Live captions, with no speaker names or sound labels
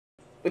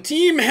The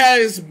team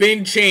has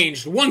been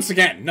changed once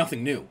again.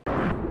 Nothing new.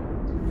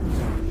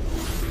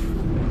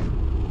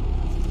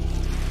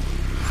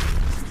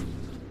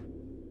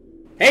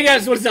 Hey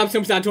guys, what's up?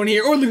 Superstardom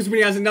here, or Lucas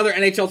bringing us another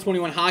NHL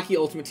 21 Hockey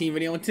Ultimate Team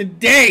video, and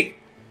today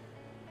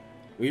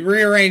we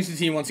rearranged the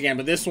team once again,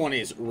 but this one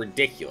is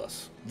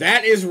ridiculous.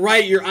 That is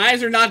right, your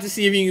eyes are not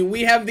deceiving you.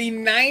 We have the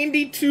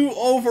 92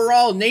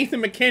 overall Nathan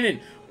MacKinnon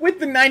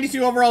with the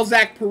 92 overall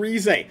ZACH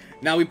PARISE.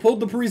 Now, we pulled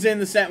the Parise in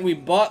the set and we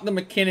bought the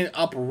MacKinnon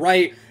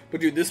upright. But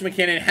dude, this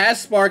MacKinnon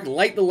has spark,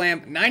 light the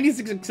lamp,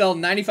 96 XL,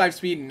 95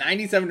 speed,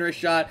 97 wrist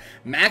shot,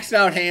 maxed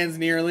out hands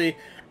nearly.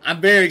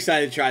 I'm very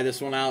excited to try this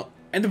one out.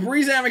 And the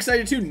Parise I'm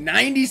excited too.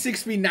 96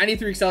 speed,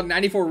 93 XL,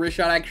 94 wrist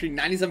shot, actually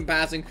 97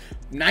 passing,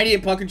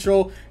 98 puck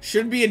control.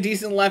 Should be a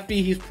decent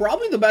lefty. He's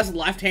probably the best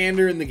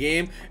left-hander in the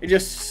game. It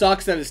just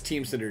sucks that his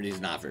team synergy is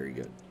not very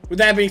good. With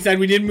that being said,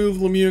 we did move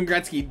Lemieux and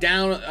Gretzky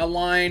down a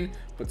line.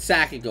 Put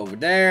Sakic over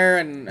there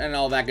and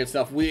all that good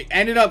stuff. We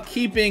ended up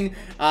keeping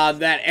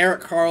that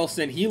Erik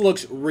Karlsson. He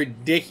looks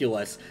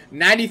ridiculous.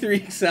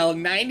 93 XL,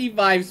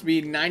 95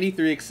 speed,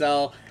 93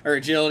 XL, or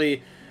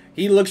agility.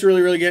 He looks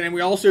really, really good. And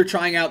we also are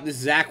trying out this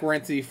Zach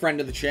Werenthi,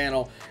 friend of the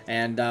channel.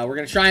 And we're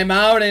going to try him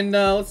out, and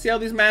let's see how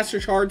these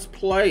Master Cards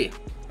play.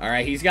 All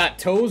right, he's got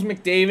Toes,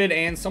 McDavid,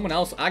 and someone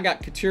else. I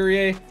got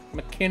Couturier,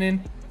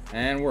 MacKinnon,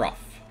 and we're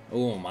off.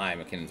 Oh my,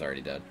 MacKinnon's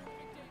already dead.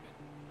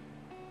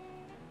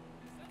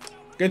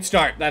 Good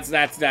start. That's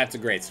a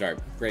great start.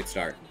 Great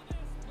start.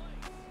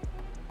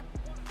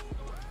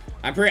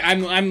 I'm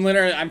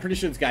pretty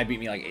sure this guy beat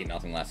me like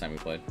 8-0 last time we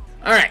played.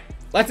 All right,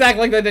 let's act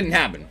like that didn't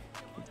happen.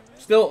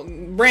 Still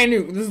brand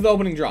new. This is the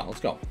opening draw. Let's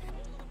go.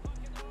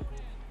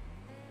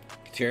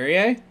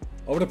 Couturier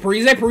over to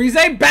Parise.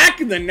 Parise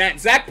back in the net.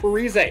 ZACH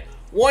PARISE.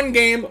 1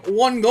 game,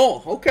 1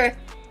 goal. Okay.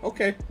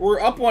 Okay. We're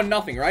up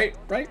 1-0, right?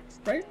 Right?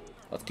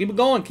 Let's keep it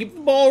going. Keep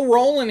the ball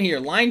rolling here.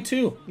 Line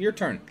 2. Your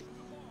turn.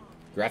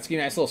 Gretzky,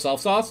 nice little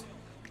self-sauce.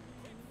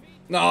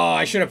 No,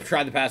 I should have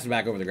tried to pass it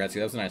back over to Gretzky.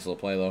 That was a nice little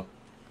play, though.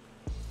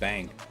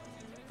 Bang.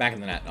 Back in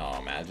the net. Oh,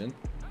 imagine.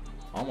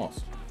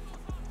 Almost.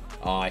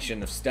 Oh, I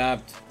shouldn't have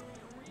stepped.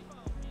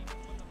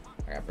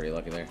 I got pretty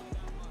lucky there.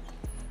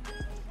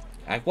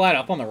 Ekblad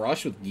up on the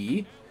rush with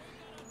Guy.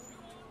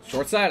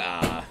 Short side?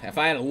 If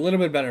I had a little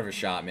bit better of a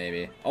shot,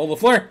 maybe. Oh,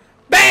 Lafleur.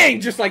 Bang!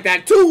 Just like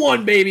that.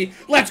 2-1, baby.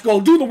 Let's go.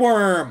 Do the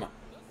worm.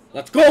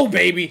 Let's go,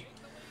 baby.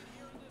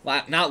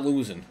 Not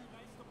losing.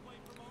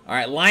 All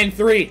right, line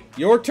 3.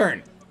 Your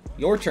turn.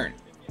 Your turn.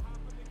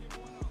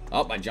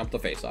 Oh, I jumped the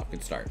face off.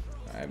 Good start.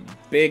 All right,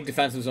 big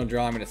defensive zone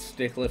draw. I'm going to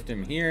stick lift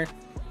him here.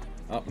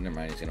 Oh, never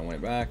mind. He's going to win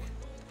it back.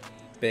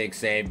 Big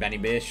save, Benny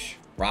Bish.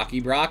 Brock.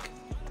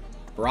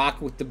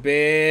 Brock with the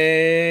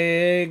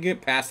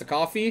big pass the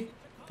coffee.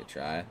 Good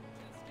try.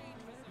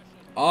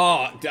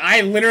 Oh,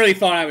 I literally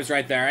thought I was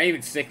right there. I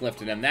even stick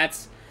lifted him.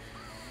 That's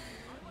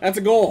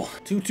a goal.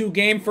 2-2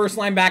 game. First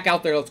line back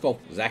out there. Let's go.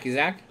 Zach.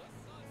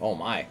 Oh,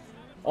 my.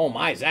 Oh,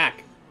 my,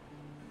 Zach.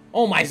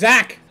 Oh, my,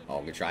 Zach.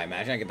 Oh, good try.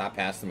 Imagine I get that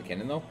pass to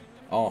MacKinnon, though.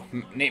 Oh,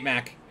 Nate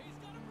Mack.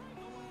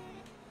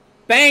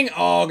 Bang.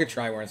 Oh, good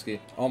try, Werenski.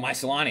 Oh, my,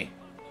 Solani.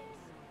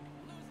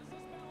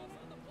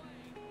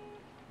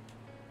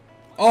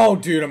 Oh,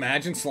 dude,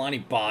 imagine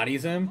Solani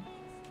bodies him.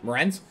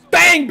 Morenz.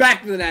 Bang!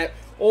 Back to the net.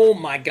 Oh,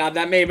 my God.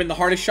 That may have been the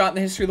hardest shot in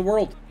the history of the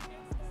world.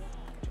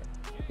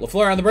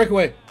 Lafleur on the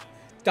breakaway.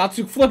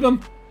 Datsuk flip him.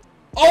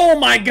 Oh,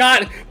 my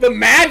God. The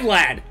Mad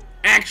Lad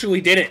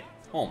actually did it.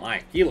 Oh, my.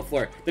 Guy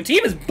Lafleur. The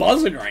team is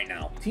buzzing right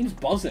now. The team's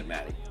buzzing,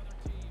 Maddie.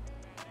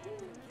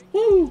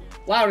 Woo!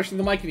 Louder so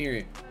the mic can hear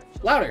you.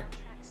 Louder.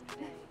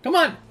 Come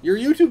on. You're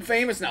YouTube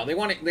famous now. They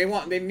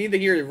need to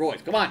hear your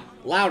voice. Come on.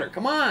 Louder.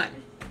 Come on.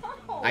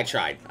 I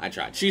tried.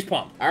 She's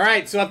pumped. All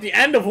right, so at the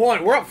end of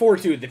 1, we're up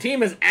 4-2. The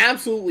team is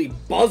absolutely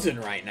buzzing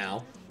right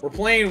now. We're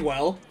playing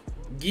well.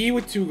 Guy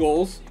with 2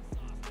 goals.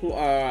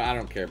 I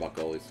don't care about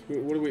goalies.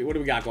 What do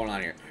we got going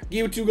on here?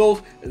 Guy with 2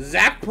 goals.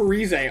 ZACH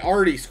PARISE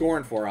already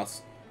scoring for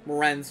us.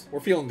 Morenz,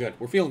 we're feeling good.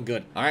 We're feeling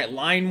good. All right,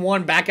 line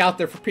 1 back out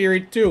there for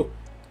period 2.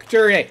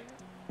 Couturier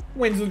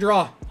wins the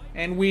draw,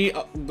 and we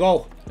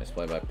go. Nice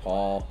play by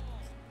Paul.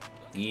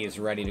 Guy is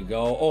ready to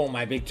go. Oh,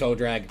 my big toe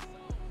drag.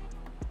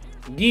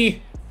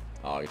 Guy.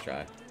 Oh, good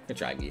try. Good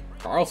try, Guy.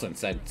 Karlsson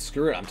said,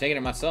 screw it, I'm taking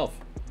it myself.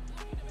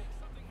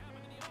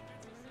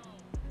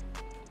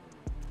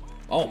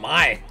 Oh,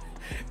 my.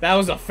 That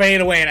was a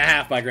fadeaway and a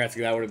half by Gretzky.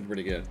 That would have been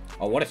pretty good.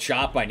 Oh, what a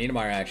chop by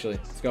Niedermeyer, actually.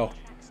 Let's go.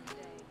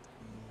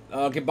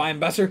 Get by him,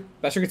 Besser.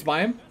 Besser gets by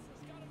him.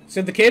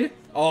 Sid the kid.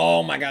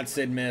 Oh, my God,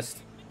 Sid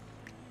missed.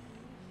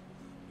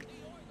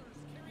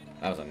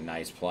 That was a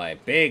nice play.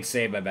 Big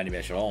save by Benny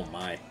Bishop. Oh,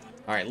 my.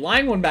 All right,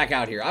 line 1 back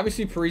out here.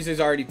 Obviously,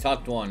 Parise's already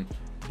tucked one.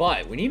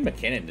 But we need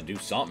MacKinnon to do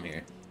something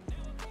here.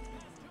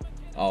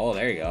 Oh,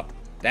 there you go.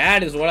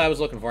 That is what I was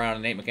looking for out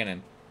of Nate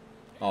MacKinnon.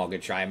 Oh,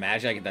 good try.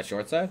 Imagine I get that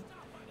short side.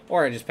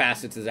 Or I just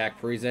pass it to ZACH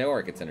PARISE, or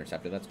it gets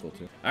intercepted. That's cool,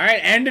 too. All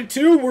right, end of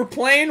 2. We're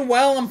playing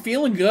well. I'm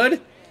feeling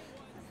good.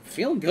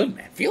 Feeling good,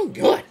 man. Feeling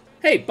good.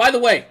 Hey, by the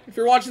way, if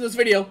you're watching this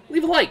video,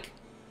 leave a like.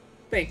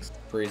 Thanks.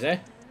 Parise.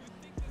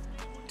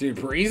 Dude,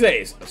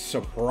 Parise is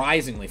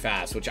surprisingly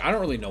fast, which I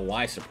don't really know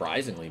why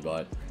surprisingly,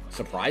 but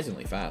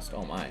surprisingly fast.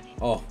 Oh, my.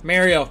 Oh,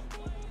 Mario.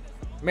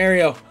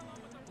 Mario.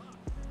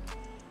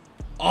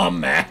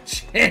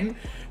 Imagine.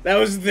 That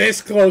was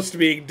this close to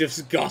being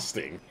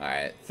disgusting. All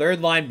right,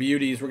 third line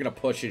beauties. We're going to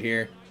push it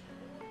here.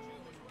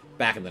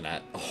 Back in the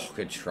net. Oh,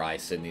 good try,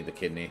 Sydney the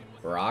kidney.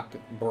 Brock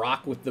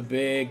with the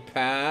big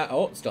pass.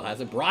 Oh, still has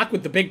it. Brock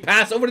with the big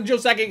pass over to Joe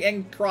Second,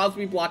 and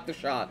Crosby blocked the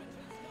shot.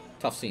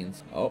 Tough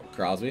scenes. Oh,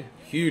 Crosby.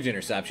 Huge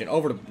interception.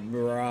 Over to...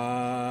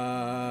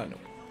 no.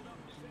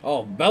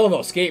 Oh,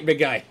 Beliveau. Skate, big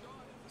guy.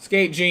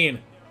 Skate, Gene.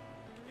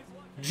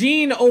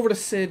 Gene over to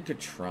Sid. Good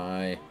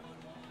try.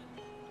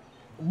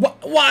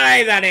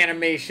 Why that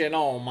animation?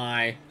 Oh,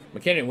 my.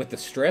 McKinnon with the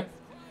strip.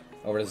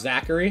 Over to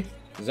Zachary.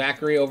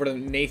 Zachary over to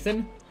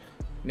Nathan.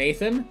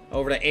 Nathan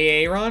over to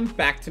Aaron.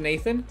 Back to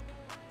Nathan.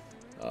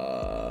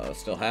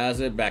 Still has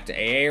it. Back to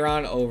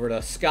Aaron. Over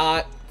to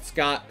Scott.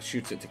 Scott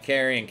shoots it to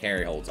Carey, and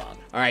Carey holds on.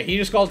 All right, he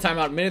just called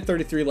timeout. Minute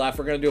 33 left.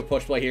 We're going to do a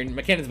push play here.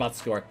 McKinnon's about to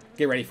score.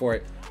 Get ready for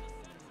it.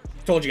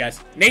 Told you guys.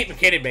 Nate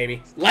McKinnon,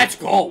 baby. Let's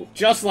go.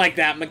 Just like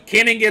that.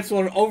 McKinnon gets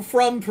one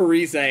from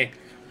Parise.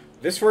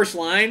 This first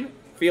line,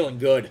 feeling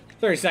good.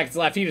 30 seconds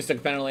left. He just took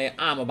a penalty.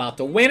 I'm about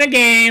to win a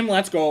game.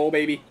 Let's go,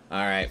 baby. All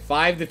right,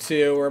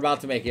 5-2. We're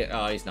about to make it.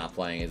 Oh, he's not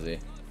playing, is he?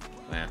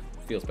 Nah,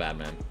 feels bad,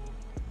 man.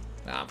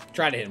 Nah,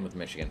 tried to hit him with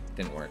Michigan.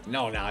 Didn't work.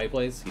 No, now he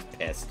plays. He's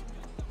pissed.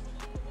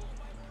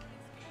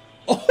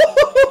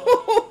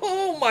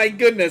 Oh, my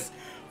goodness.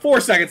 4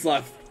 seconds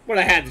left. But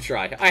I had to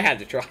try. I had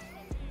to try.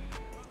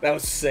 That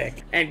was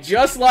sick. And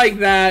just like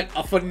that,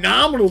 a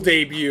phenomenal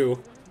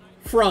debut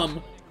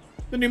from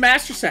the new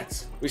Master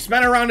Sets. We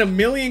spent around 1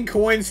 million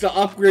coins to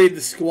upgrade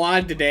the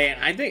squad today,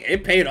 and I think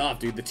it paid off,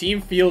 dude. The team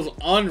feels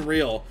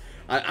unreal.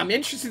 I'm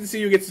interested to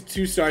see who gets the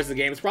 2 stars of the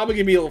game. It's probably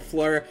going to be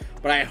LaFleur,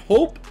 but I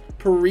hope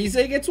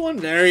Parise gets one.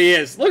 There he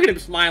is. Look at him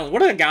smiling.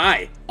 What a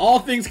guy. All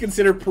things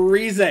considered,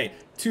 Parise,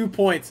 2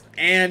 points.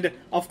 And,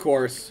 of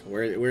course,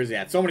 where's he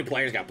at? So many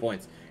players got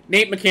points.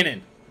 Nate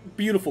McKinnon.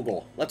 Beautiful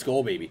goal. Let's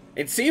go, baby.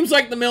 It seems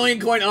like the 1 million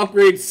coin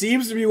upgrade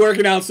seems to be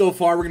working out so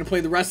far. We're going to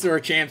play the rest of our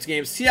champs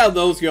games, see how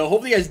those go.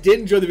 Hopefully you guys did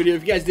enjoy the video.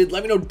 If you guys did,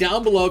 let me know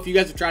down below if you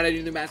guys have tried any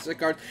of the Master Set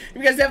cards. If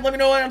you guys have, let me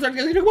know. I'm talking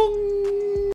to you guys.